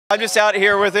I'm just out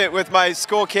here with my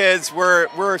school kids.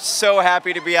 We're so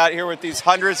happy to be out here with these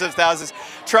hundreds of thousands.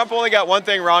 Trump only got one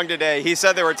thing wrong today. He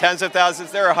said there were tens of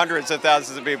thousands. There are hundreds of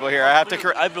thousands of people here. I have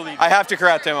to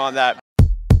correct him on that.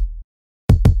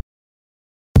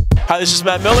 Hi, this is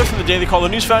Matt Miller from the Daily Caller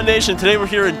News Foundation. Today we're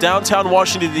here in downtown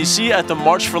Washington, D.C. at the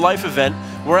March for Life event.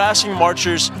 We're asking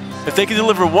marchers if they could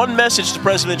deliver one message to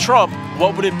President Trump,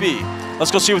 what would it be?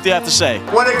 Let's go see what they have to say.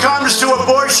 When it comes to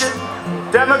abortion,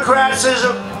 Democrats,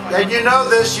 and you know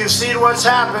this, you've seen what's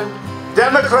happened,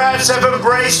 Democrats have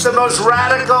embraced the most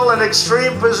radical and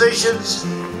extreme positions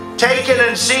taken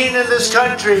and seen in this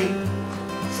country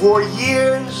for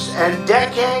years and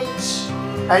decades,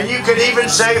 and you could even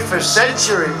say for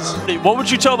centuries. What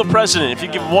would you tell the president if you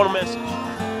give him one message?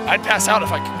 I'd pass out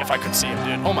if I could see him,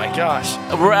 dude. Oh my gosh.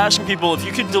 We're asking people if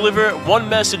you could deliver one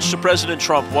message to President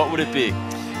Trump, what would it be?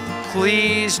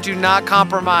 Please do not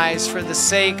compromise for the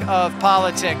sake of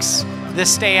politics the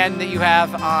stand that you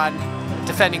have on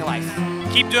defending life.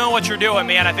 Keep doing what you're doing,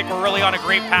 man. I think we're really on a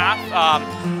great path,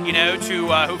 to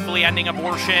hopefully ending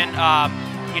abortion.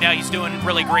 He's doing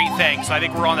really great things. So I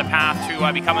think we're on the path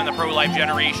to becoming the pro-life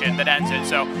generation that ends it.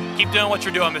 So keep doing what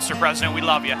you're doing, Mr. President. We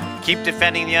love you. Keep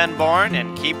defending the unborn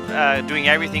and keep doing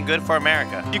everything good for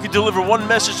America. You could deliver one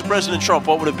message to President Trump,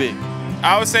 what would it be?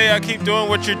 I would say keep doing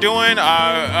what you're doing,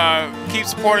 keep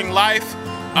supporting life.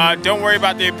 Don't worry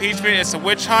about the impeachment. It's a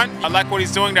witch hunt. I like what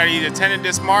he's doing, that he attended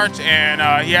this march, and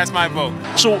he has my vote.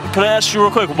 So can I ask you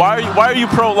real quick, why are you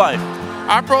pro-life?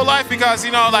 I'm pro-life because,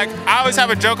 I always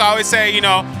have a joke. I always say,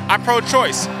 I'm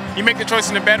pro-choice. You make the choice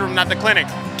in the bedroom, not the clinic.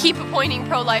 Keep appointing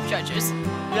pro-life judges.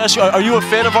 Yes, are you a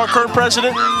fan of our current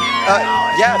president?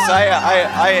 Yes,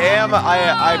 I am.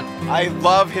 I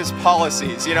love his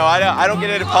policies. I don't get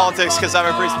into politics because I'm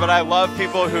a priest, but I love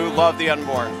people who love the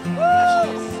unborn.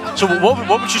 So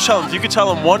what would you tell him? If you could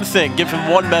tell him one thing, give him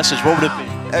one message, what would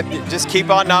it be? Just keep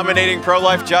on nominating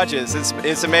pro-life judges.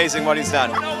 It's amazing what he's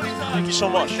done. Thank you so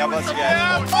much. God bless you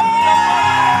guys.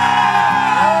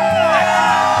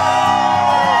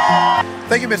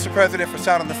 Thank you, Mr. President, for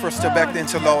signing the first step back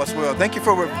into law as well. Thank you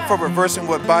for reversing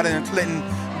what Biden and Clinton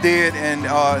did and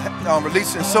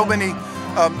releasing so many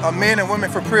men and women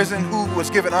from prison who was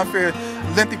given unfair,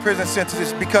 lengthy prison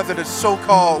sentences because of the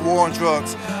so-called war on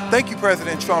drugs. Thank you,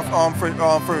 President Trump,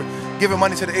 for giving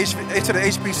money to the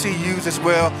HBCUs as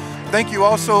well. Thank you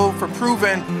also for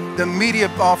proving the media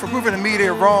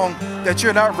wrong that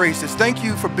you're not racist. Thank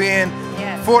you for being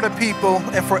for the people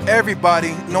and for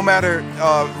everybody, no matter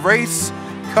race,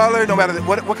 color, no matter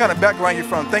what kind of background you're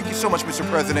from. Thank you so much, Mr.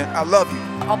 President. I love you.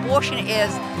 Abortion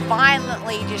is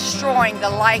violently destroying the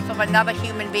life of another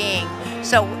human being.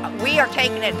 So we are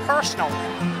taking it personal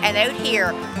and out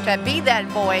here to be that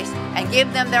voice and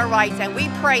give them their rights. And we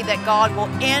pray that God will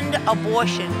end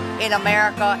abortion in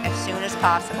America as soon as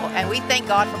possible. And we thank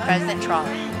God for President Trump.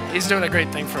 He's doing a great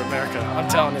thing for America. I'm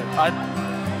telling you.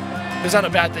 There's not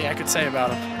a bad thing I could say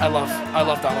about him. I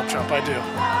love Donald Trump. I do.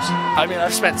 I mean,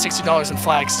 I've spent $60 in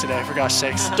flags today, for gosh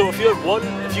sakes. So if you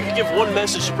could give one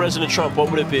message to President Trump, what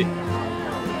would it be?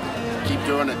 Keep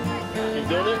doing it. Keep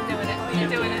doing it? Keep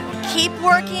doing it. Keep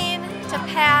working to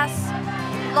pass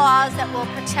laws that will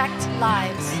protect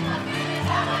lives.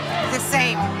 The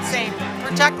same.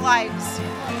 Protect lives.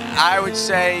 I would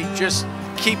say just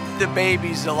keep the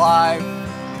babies alive.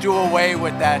 Do away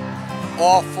with that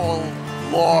awful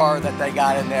law that they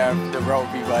got in there, the Roe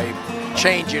v. Wade.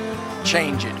 Change it.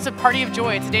 It's a party of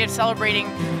joy. It's a day of celebrating.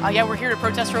 We're here to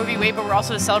protest Roe v. Wade, but we're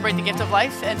also to celebrate the gift of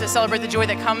life and to celebrate the joy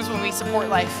that comes when we support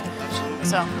life.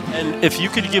 So. And if you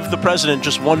could give the president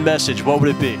just one message, what would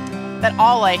it be? That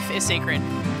all life is sacred.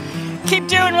 Keep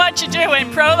doing what you're doing.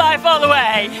 Pro-life all the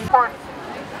way.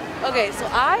 Okay, so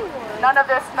none of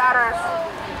this matters.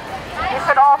 You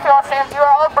should all feel ashamed. You're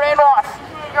all brainwashed.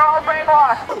 You're all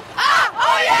brainwashed. Ah!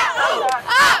 Oh yeah! Ooh!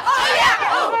 Ah!